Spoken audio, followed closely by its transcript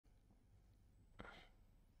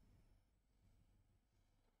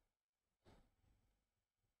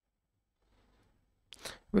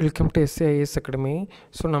Welcome to எஸ்ஏஐஎஸ் academy.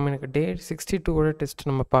 So நம்ம எனக்கு டே 62ஓட test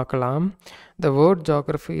நம்ம பார்க்கலாம். The word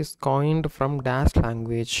geography is coined from dash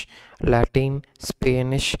language, Latin,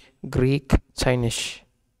 Spanish, Greek, சைனிஷ்.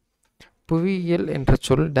 புவியியல் என்ற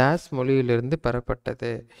சொல் டேஷ் மொழியிலிருந்து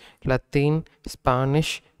பெறப்பட்டது. லத்தீன்,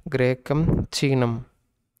 ஸ்பானிஷ், கிரேக்கம், சீனம்.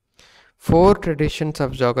 4 traditions of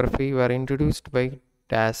geography were introduced by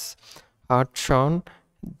dash ஹாட்ஷான்,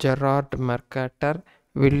 Gerard மெர்காட்டர்,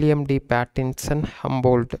 William D Pattinson,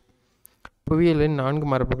 Humboldt. புவியியலின் 4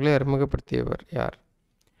 மரபுகளை அறிமுகப்படுத்தியவர் யார்?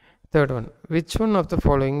 Third one, which one of the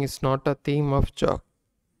following is not a theme of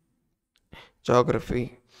geography?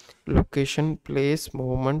 Location, place,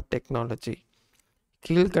 moment, technology.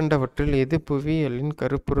 கீழ்கண்டவற்றில் எது புவியியலின்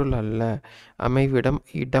கருப்பொருள் அல்ல? அமைவிடம்,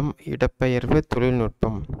 இடம், இடப்பெயர்வு,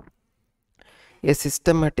 தொழில்நுட்பம். A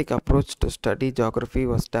systematic approach to study geography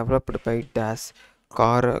was developed by dash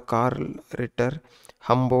curl ரிட்டர்,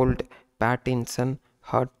 Humboldt, Pattinson,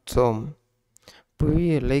 ஹாட்சோம்.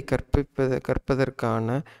 புவியியலை கற்பதற்கான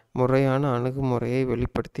முறையான அணுகுமுறையை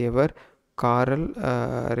வெளிப்படுத்தியவர் curl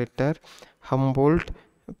ரிட்டர், Humboldt,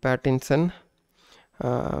 Pattinson,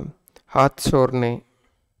 ஹாட்சோர்னே.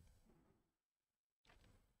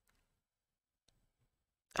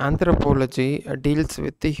 Anthropology deals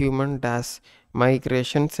with the human dash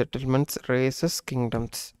migration, settlements, races,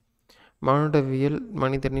 kingdoms. மானுடவியல்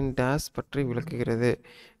மனிதனின் டேஷ் பற்றி விளக்குகிறது.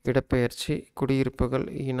 இடப்பெயர்ச்சி, குடியிருப்புகள்,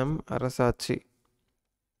 இனம், அரசாட்சி.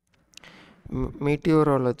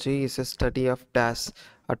 Meteorology is a study of dash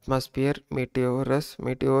atmosphere, meteors,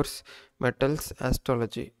 metals,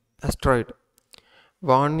 asteroid.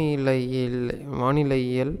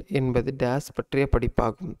 வானிலையியல் என்பது டேஷ் பற்றிய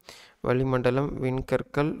படிப்பாகும். வளிமண்டலம்,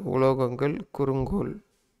 விண்கற்கள், உலோகங்கள், குறுங்கோள்.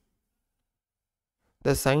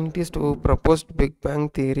 The scientist who proposed Big Bang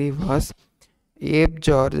theory was Abe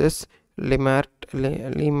Georges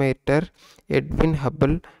Lemaitre, Edwin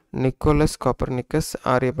Hubble, Nicholas Copernicus,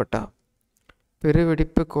 Aryabhata.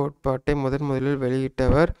 பெருவெடிப்பு கோட்பாட்டை முதலில்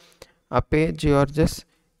வெளியிட்டவர் அப்பே ஜியார்ஜஸ்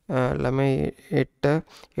லெமைட்டர்,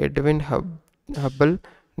 Edwin Hubble,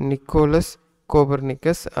 Nicolas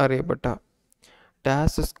Copernicus, Aryabhata.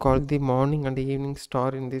 Dash is called the morning and evening star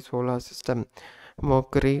in the solar system.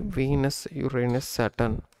 Mercury, Venus, Uranus,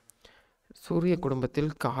 Saturn. சூரிய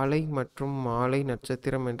குடும்பத்தில் காலை மற்றும் மாலை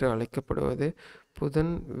நட்சத்திரம் என்று அழைக்கப்படுவது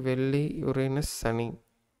புதன், வெள்ளி, Uranus, Shani.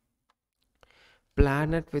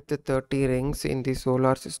 Planet with 30 rings in the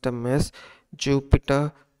solar system is Jupiter,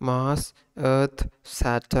 Mars, Earth,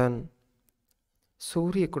 Saturn.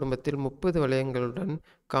 சூரிய குடும்பத்தில் 30 வளையங்களுடன்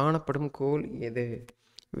காணப்படும் கோள் எது?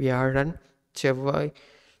 வியாழன், செவ்வாய்,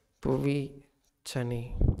 புவி, சனி.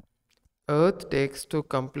 Earth takes to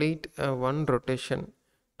complete one rotation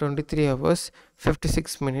 23 hours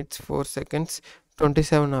 56 minutes 4 seconds,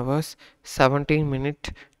 27 hours 17 minutes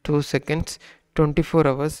 2 seconds, 24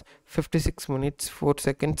 hours 56 minutes 4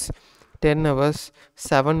 seconds, 10 hours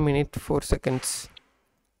 7 minutes 4 seconds.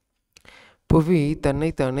 புவி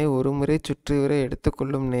தன்னைத்தானே ஒரு முறை சுற்றிவர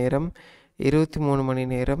எடுத்துக்கொள்ளும் நேரம் 23 மணி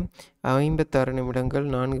நேரம் 56 நிமிடங்கள்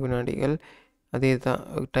 4 வினாடிகள். அதே தான்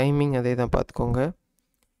டைமிங், அதே தான் பார்த்துக்கோங்க.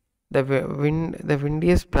 The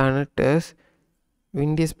windiest planet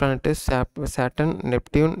is Saturn,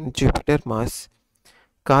 Neptune, Jupiter, Mars.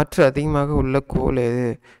 காற்று அதிகமாக உள்ள கோள் எது?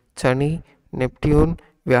 சனி, நெப்டியூன்,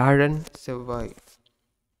 வியாழன், செவ்வாய்.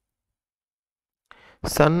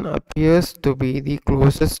 Sun appears to be the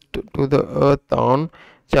closest to the Earth on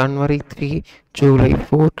January 3, July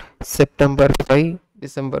 4, September 5,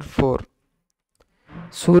 December 4.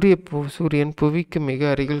 சூரியன் புவிக்கு மிக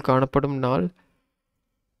அருகில் காணப்படும் நாள்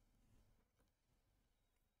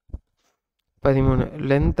 13.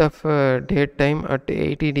 Length of daytime at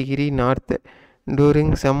 80 degree north during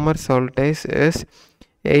summer solstice is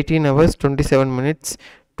 18 hours 27 minutes.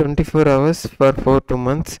 24 hours for 2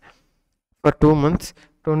 months,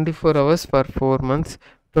 24 hours for 4 months,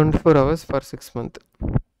 24 hours for 6 months.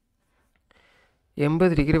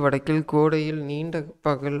 80 degree வடக்கில் கோடையில்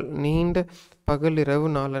நீண்ட பகல் இரவு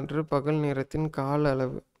நாளன்று பகல் நேரத்தின் கால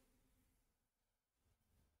அளவு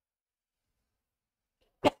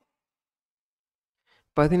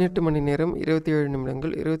 18 மணி நேரம் 27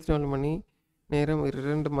 நிமிடங்கள். 24 மணி நேரம்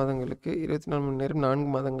 2 மாதங்களுக்கு, 24 மணி நேரம் 4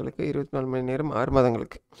 மாதங்களுக்கு, 24 மணி நேரம் 6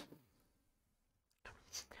 மாதங்களுக்கு.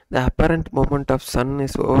 The apparent movement of sun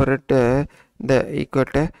is over at the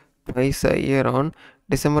equator twice a year on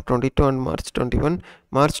December 22 and March 21,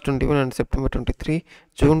 March 21 and September 23,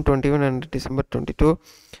 June 21 and December 22,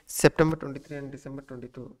 September 23 and December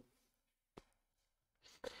 22.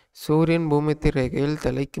 சூரியன் பூமத்திய ரேகையில்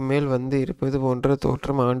தலைக்கு மேல் வந்து இருப்பது போன்ற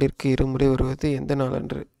தோற்றம் ஆண்டிற்கு 2 முறை வருவது எந்த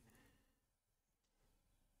நாளன்று?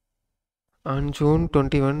 On June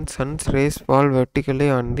 21, sun's rays fall vertically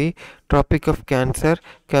on the Tropic of Cancer,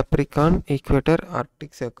 Capricorn, Equator,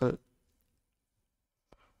 Arctic Circle.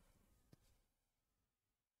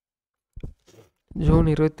 June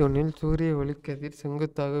 21 சூரிய ஒளிக்கதிர்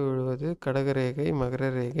செங்குத்தாக விழுவது கடகரேகை, மகர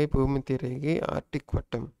ரேகை, பூமத்திய ரேகை, ஆர்டிக்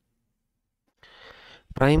வட்டம்.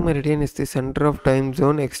 Prime meridian is the center of time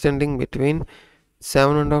zone extending between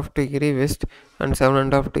 7.5 degree west and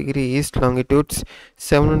 7.5 degree east longitudes,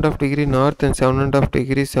 7.5 degree north and 7.5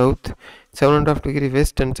 degree south, 7.5 degree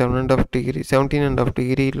west and 7.5 degree 17.5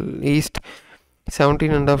 degree east,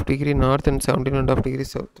 17.5 degree north and 17.5 degree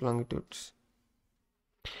south longitudes.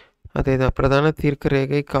 அதேதான் பிரதான தீர்க்க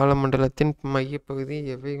ரேகை காலமண்டலத்தின் மையப்பகுதி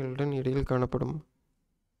எவைகளுடன் இடையில் காணப்படும்?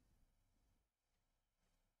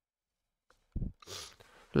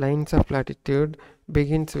 Lines of latitude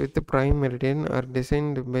begins with the prime meridian are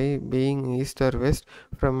designed by being east or west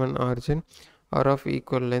from an origin or of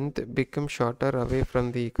equal length become shorter away from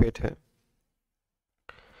the equator.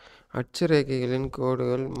 அட்சரேகைகளின்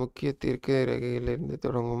கோடுகள் முக்கிய தீர்க்க ரேகையிலிருந்து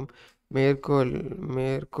தொடங்கும்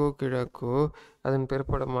மேற்கோ கிழக்கோ அதன்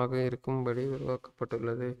பிறப்படமாக இருக்கும்படி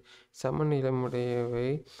உருவாக்கப்பட்டுள்ளது. சமநிலமுடையவை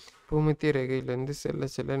பூமத்திய ரேகையிலிருந்து செல்ல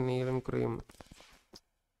செல்ல நீளம் குறையும்.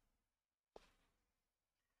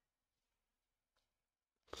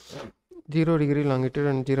 0 degree longitude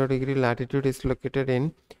and 0 degree latitude is located in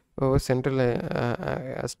over central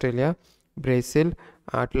Australia, Brazil,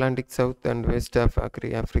 Atlantic south and west of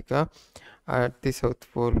Africa at the South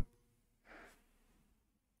Pole.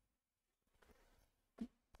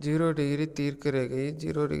 0 degree தீர்க்க ரேகை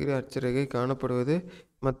 0 degree அட்சரேகை காணப்படுவது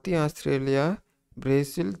மத்திய ஆஸ்திரேலியா,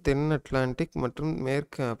 பிரேசில், தென் அட்லாண்டிக் மற்றும்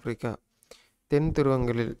மேற்கு Africa then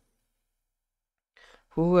துருவங்களில்.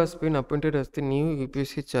 Who has been appointed as the new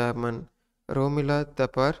UPSC chairman? Romila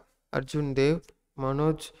Thapar, Arjun Dev,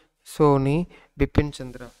 Manoj Soni, Bipin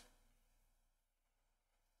Chandra.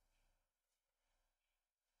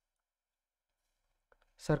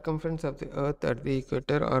 Circumference of the earth at the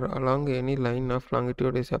equator or along any line of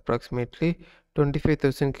longitude is approximately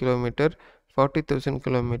 25,000 km, 40,000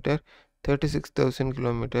 km, 36,000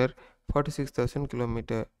 km, 46,000 km.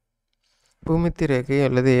 பூமத்திய ரேகை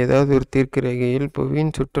அல்லது ஏதாவது ஒரு தீர்க்க ரேகையில்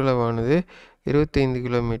புவியின் சுற்றளவானது 25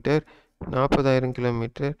 kilometre, 40,000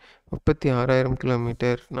 kilometre, 36,000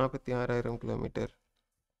 kilometre, 46,000 kilometre.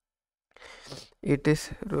 It is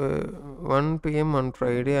 1 p.m. on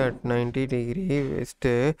Friday at 90 degree west.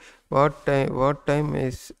 What time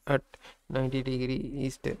is at 90 degree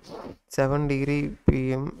east? 7 degree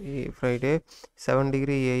p.m. Friday, 7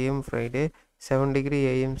 degree a.m. Friday, 7 degree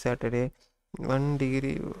a.m. Saturday,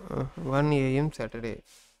 1 a.m. Saturday.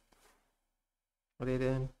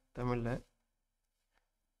 அதேதான் தமிழில்.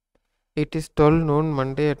 It is 12 noon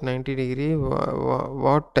Monday at 90 degree.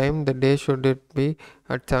 What time the day should it be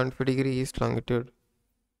at 75 degree east longitude?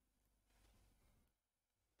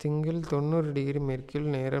 திங்கள் 90 degree மேற்கில்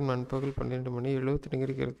நேரம் நண்பகல் 12 மணி 70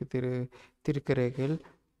 degree கிழக்கு தீர்க்க ரேகையில்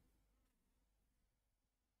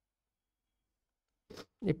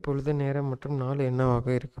இப்பொழுது நேரம் மற்றும் நாள் என்னவாக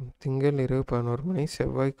இருக்கும்? திங்கள் இரவு 11 மணி,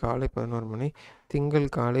 செவ்வாய் காலை 11 மணி,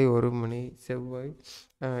 திங்கள் காலை 1 மணி, செவ்வாய்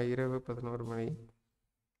இரவு 11 மணி.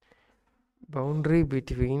 Boundary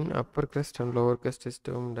between upper crust and lower crust is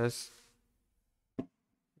termed as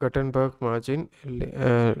Gutenberg margin,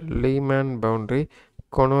 Lyman boundary,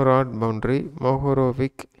 Conrad boundary,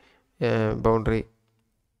 Mohorovic boundary.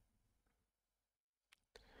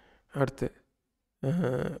 அடுத்து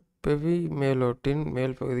பெவி மேலோட்டின்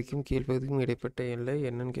மேல் பகுதிக்கும் கீழ்ப்பகுதிக்கும் இடைப்பட்ட எல்லை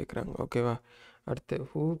என்னன்னு கேட்குறாங்க. ஓகேவா? அடுத்து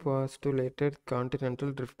who பாஸ்டுலேட்டட்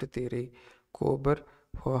continental drift theory? Gobar,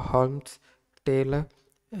 ஹால்ம்ஸ், Taylor,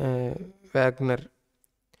 Wagner.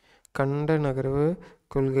 கண்ட நகர்வு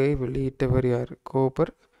கொள்கையை வெளியிட்டவர் யார்?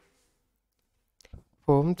 Gobar,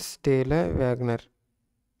 Holmes, Taylor, Wagner.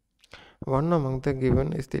 One among the given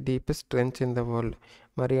is the deepest trench in the world.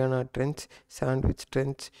 Mariana Trench, Sandwich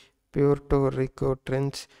Trench, Puerto Rico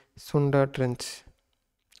Trench, Sunda Trench.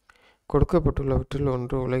 கொடுக்கப்பட்டுள்ளவற்றில்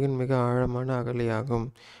ஒன்று உலகின் மிக ஆழமான அகழியாகும்.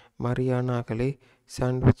 மரியானா அகழி,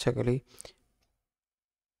 சாண்ட்விச் அகழி,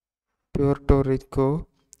 Puerto Rico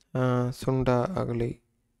Sunda அகழி.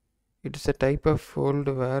 It is a type of fold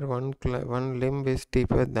where one limb is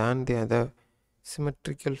deeper than the other.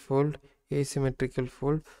 Symmetrical fold, asymmetrical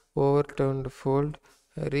fold, overturned fold,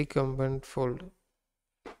 recumbent fold.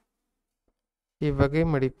 இவ்வகை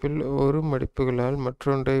மடிப்பில் ஒரு மடிப்புகளால்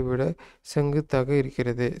மற்றொன்றை விட செங்குத்தாக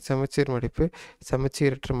இருக்கிறது. சமச்சீர் மடிப்பு,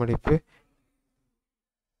 சமச்சீரற்ற மடிப்பு,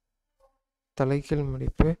 தலைகீழ்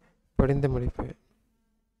மடிப்பு, படிந்த மடிப்பு.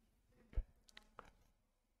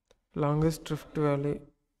 Longest drift valley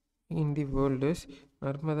in the world is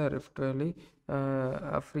Narmada Rift Valley,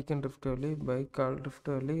 African Rift Valley, Baikal Rift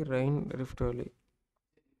Valley, Rhine Rift Valley.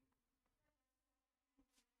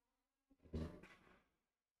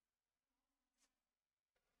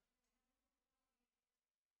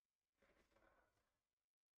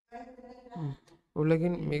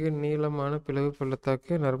 உலகின் மிக நீளமான பிளவு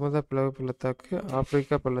பள்ளத்தாக்கு நர்மதா பிளவு பள்ளத்தாக்கு,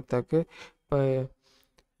 ஆப்பிரிக்கா பள்ளத்தாக்கு,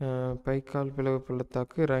 பைக்கால் பிளவு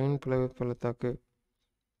பள்ளத்தாக்கு, ரைன் பிளவு பள்ளத்தாக்கு.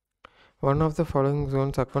 One of the following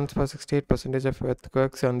zones accounts for 68% of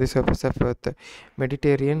earthquakes on the surface of Earth: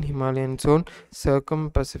 Mediterranean Himalayan zone,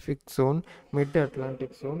 Circum-Pacific zone,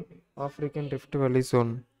 Mid-Atlantic zone, African Rift Valley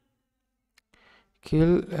zone.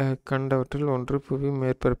 கீழ் கண்டவற்றில் ஒன்று புவி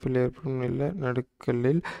மேற்பரப்பில் ஏற்படும்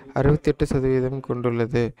நிலநடுக்கங்களில் 68%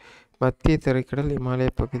 கொண்டுள்ளது. மத்திய தரைக்கடல்,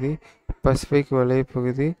 இமாலய பகுதி, பசிபிக் வலயப்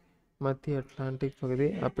பகுதி, மத்திய அட்லாண்டிக் பகுதி,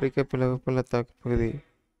 ஆப்பிரிக்க பிளவு பள்ளத்தாக்கு பகுதி.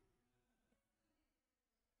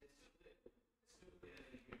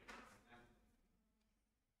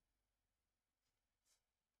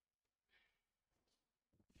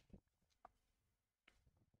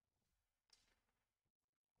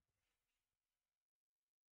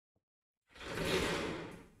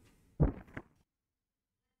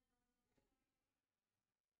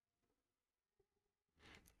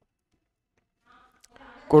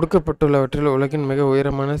 கொடுக்கப்பட்டுள்ளவற்றில் உலகின் மிக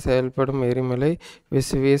உயரமான செயல்படும் எரிமலை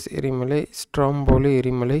வெசுவியஸ் எரிமலை, ஸ்ட்ராம்போலி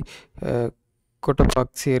எரிமலை,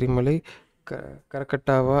 கோட்டபாக்சி எரிமலை,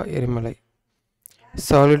 கரகட்டாவா எரிமலை.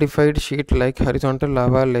 Solidified sheet like horizontal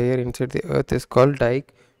lava layer inside the earth is called dike,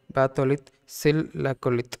 batholith, sill,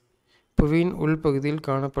 laccolith. புவியின் உள்பகுதியில்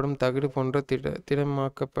காணப்படும் தகடு போன்ற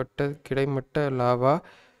திடமாக்கப்பட்ட கிடைமட்ட லாவா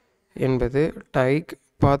என்பது டைக்,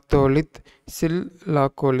 பாத்தோலித், சில்,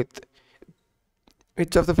 லாக்கோலித்.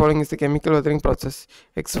 Which of the following is the chemical weathering process?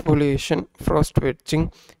 Exfoliation, frost wedging,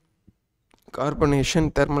 carbonation,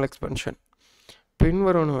 thermal expansion.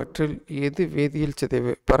 பின்வருவனவற்றில் எது வேதியியல்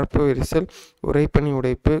சிதைவு? பரப்பு விரிசல், உறைபனி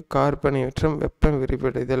உடைப்பு, கார்பனேற்றம், வெப்ப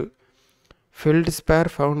விரிவடைதல். Feldspar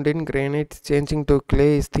found in granite changing to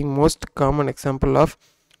clay is the most common example of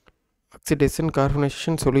oxidation,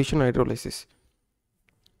 carbonation, solution hydrolysis.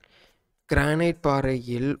 Granite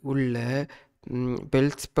பாறையில் உள்ள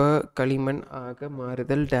பெல்ஸ்பர் களிமண் ஆக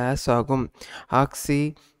மாறுதல் டேஸ் ஆகும்.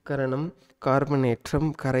 ஆக்சிகரணம், கார்பனேற்றம்,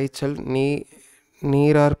 கரைச்சல்,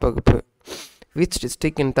 நீரார் பகுப்பு. Which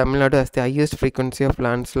district in Tamil Nadu has the highest frequency of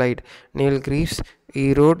landslide? Nilgiris,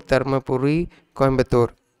 Erode, Dharmapuri,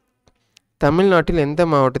 Coimbatore. தமிழ்நாட்டில் எந்த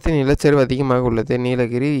மாவட்டத்தில் நிலச்சரிவு அதிகமாக உள்ளது?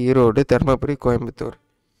 Nilgiri, Erode, Dharmapuri, Coimbatore.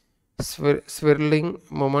 Swirling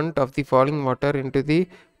movement of the falling water into the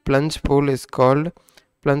plunge pool is called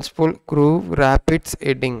plunge pool, groove, rapids,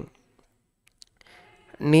 heading.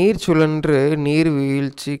 நீர் சுழன்று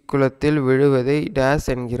நீர்வீழ்ச்சி குளத்தில் விழுவதை டேஸ்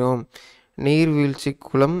என்கிறோம். நீர்வீழ்ச்சி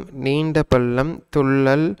குளம், நீண்ட பள்ளம்,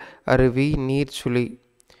 துள்ளல், அருவி, நீர்ச்சுழி.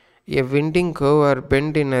 A winding curve or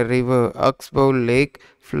bend in a river, oxbow lake,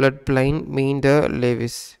 floodplain, meander,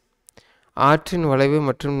 levis. ஆற்றின் வளைவு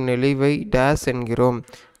மற்றும் நெளிவை டேஸ் என்கிறோம்.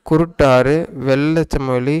 குருட்டாறு,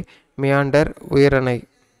 வெள்ளச்சமவெளி, meander, உயரணை.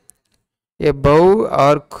 A bow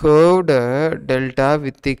or curved delta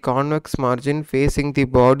with the convex margin facing the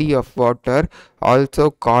body of water, also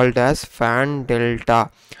called as fan delta,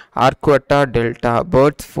 arcuata delta,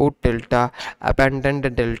 bird's foot delta, abandoned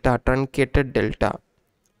delta, truncated delta.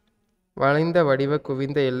 வளைந்த வடிவ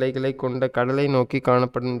குவிந்த எல்லைகளை கொண்ட கடலை நோக்கி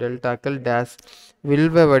காணப்படும் டெல்டாக்கள் டேஸ்.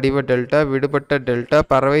 வில்வ வடிவ டெல்டா, விடுபட்ட டெல்டா,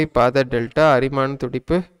 பறவை பாத டெல்டா, அரிமான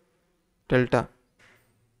துடிப்பு delta.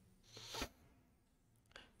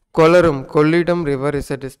 கொளரும், Kollidam river is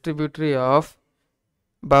a distributary of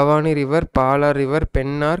Bhavani river, Bala river,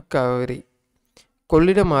 Pennar, Kaveri.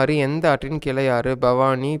 Kollidam ஆறு எந்த ஆற்றின் கிளை ஆறு?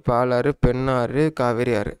 பவானி, பாலாறு, பெண்ணாறு,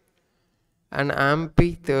 காவிரி ஆறு. An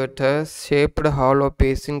amphitheater shaped hollow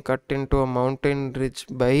basin cut into a mountain ridge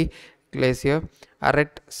by glacier,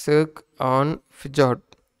 arête cirque on fjord.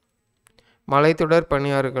 மலைத்தொடர்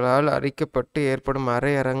பனியாறுகளால் அரிக்கப்பட்டு ஏற்படும்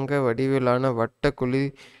அரையரங்க வடிவிலான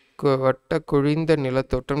வட்ட குழிந்த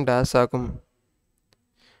நிலத்தோற்றம் டேஸ் ஆகும்.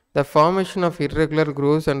 The formation of irregular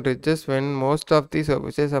grooves and ridges when most of the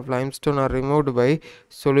surfaces of limestone are removed by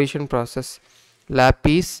solution process.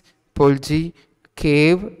 Lapis, Polgi,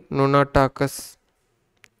 Cave, Nunatakas.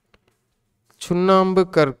 சுண்ணாம்பு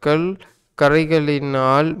கற்கள்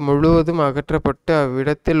கரைகளினால் முழுவதும் அகற்றப்பட்டு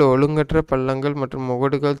அவ்விடத்தில் ஒழுங்கற்ற பள்ளங்கள் மற்றும்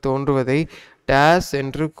முகடுகள் தோன்றுவதை டேஸ்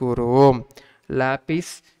என்று கூறுவோம்.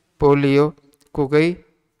 லாப்பிஸ், போலியோ, குகை,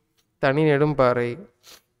 தனி நெடும் பாறை.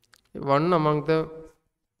 One among the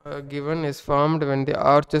given is formed when the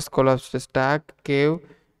arch is collapsed: stack, cave,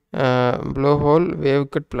 blowhole, wave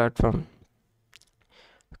cut, platform.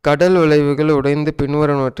 கடல் விளைவுகள் உடைந்து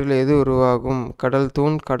பின்வருவனவற்றில் எது உருவாகும்? கடல்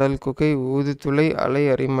தூண், கடல் குகை, ஊதுத்துளை, அலை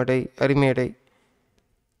அரிமேடை.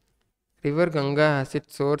 River Ganga has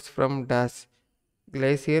its source from dash.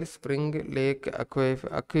 Glacier, spring, lakh,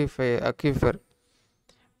 அக்விஃபர்.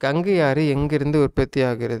 Ganga ஆறு எங்கிருந்து உற்பத்தி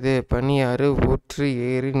ஆகிறது? பனியாறு, ஊற்று,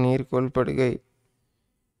 ஏரி, நீர்கோள், படுகை.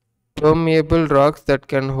 Permeable rocks that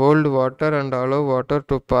can hold water and allow water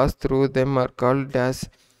to pass through them are called dash.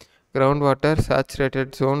 Groundwater, saturated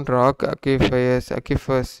zone, rock,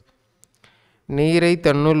 aquifers. நீரை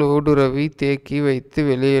தன்னுள் ஊடுருவி தேக்கி வைத்து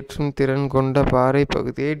வெளியேற்றும் திறன் கொண்ட பாறை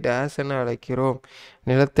பகுதியை டேஸ் என அழைக்கிறோம்.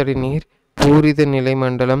 நிலத்தடி நீர், பூரித நிலை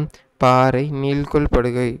மண்டலம், பாறை, நீள்கோள்,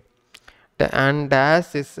 படுகை. And dash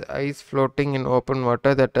is ice floating in open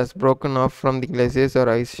water that has broken off from the glaciers or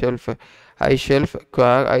ice shelf. Ice shelf,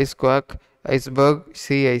 ice quack, iceberg,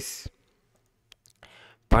 sea ice.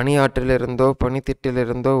 பனியாற்றிலிருந்தோ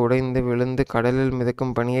பனித்திட்டிலிருந்தோ உடைந்து விழுந்து கடலில்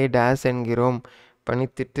மிதக்கும் பனியை டேஸ் என்கிறோம்.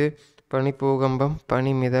 பனித்திட்டு, பனிபூகம்பம்,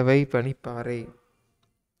 பனி மிதவை, பனிப்பாறை.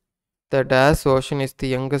 The dash ocean is the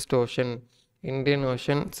youngest ocean. Indian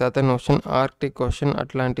Ocean, Southern Ocean, Arctic Ocean,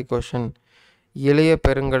 Atlantic Ocean. இளைய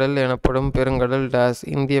பெருங்கடல் எனப்படும் பெருங்கடல் டேஸ்.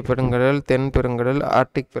 இந்திய பெருங்கடல், தென் பெருங்கடல்,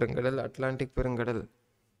 ஆர்டிக் பெருங்கடல், அட்லாண்டிக் பெருங்கடல்.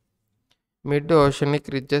 Mid oceanic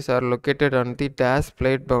ridges R located on the days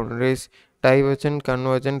plate boundaries. Divergent,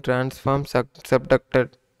 convergent, transform,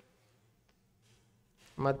 சப்டக்டட்.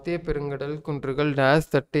 மத்திய பெருங்கடல் குன்றுகள்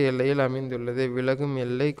டேஸ் தட்டு எல்லையில் அமைந்துள்ளது. விலகும்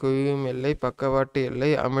எல்லை, குவியும் எல்லை, பக்கவாட்டு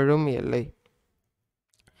எல்லை, அமிழும் எல்லை.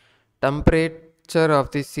 Temperature of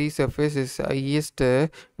the sea surface is highest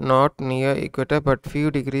not near equator but few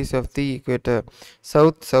degrees of the equator.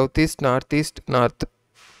 South, southeast, northeast, north.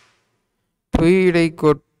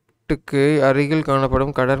 புவியிடைக்கோட்டுக்கு அருகில்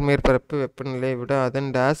காணப்படும் கடற்மேற்பரப்பு வெப்பநிலையை விட அதன்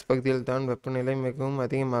டேஸ் பகுதியில் தான் வெப்பநிலை மிகவும்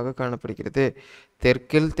அதிகமாக காணப்படுகிறது.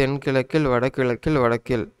 தெற்கில், தென்கிழக்கில், வடகிழக்கில்,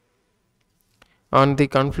 வடக்கில். On the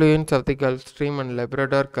confluence of the Gulf Stream and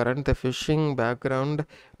Labrador Current, the fishing bank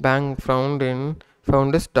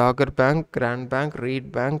found is Dogger Bank, Grand Bank, Reed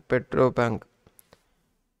Bank, Petro Bank.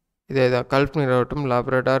 இதேதான் கல்ஃப் நீரோட்டம்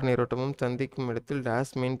லாப்ரடார் நீரோட்டமும் சந்திக்கும் இடத்தில்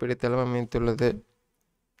டேஸ் மீன்பிடித்தளம் அமைந்துள்ளது.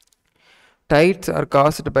 Tides are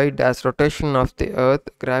caused by dash rotation of the earth,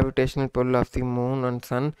 gravitational pull of the moon and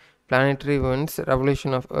sun, planetary winds,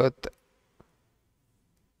 revolution of earth.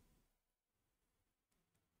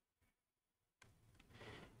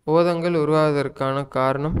 ஓதங்கள் உருவாவதற்கான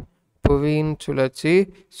காரணம் புவியின் சுழற்சி,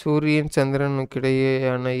 சூரியன்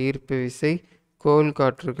சந்திரனுக்கிடையேயான ஈர்ப்பு விசை, கோள்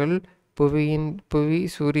காற்றுகள், புவி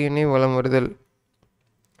சூரியனை வலம் வருதல்.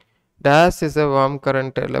 Days is a warm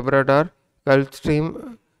current, Labrador, Gulf Stream,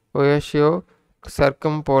 Oyashi,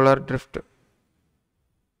 circumpolar drift.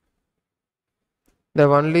 The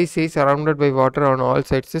only sea surrounded by water on all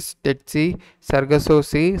sides is Dead Sea, Sargasso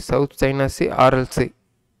Sea, South China Sea, Aral Sea.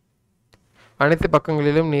 அனைத்து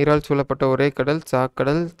பக்கங்களிலும் நீரால் சூழப்பட்ட ஒரே கடல்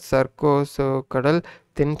சாக்கடல், சர்கோசோ கடல்,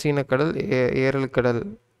 தென் சீன கடல், ஏரல் கடல்.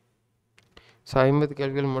 ஸோ 50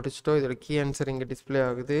 கேள்விகள் முடிச்சிட்டோம். இதோட கீ ஆன்சர் இங்கே டிஸ்பிளே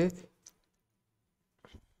ஆகுது.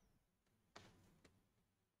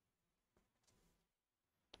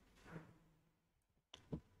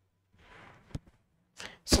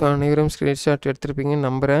 ஸோ அனைவரும் ஸ்க்ரீன்ஷாட் எடுத்துருப்பீங்கன்னு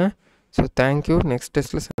நம்புகிறேன். So thank you. நெக்ஸ்ட்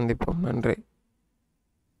டெஸ்ட்டில் சந்திப்போம். நன்றி.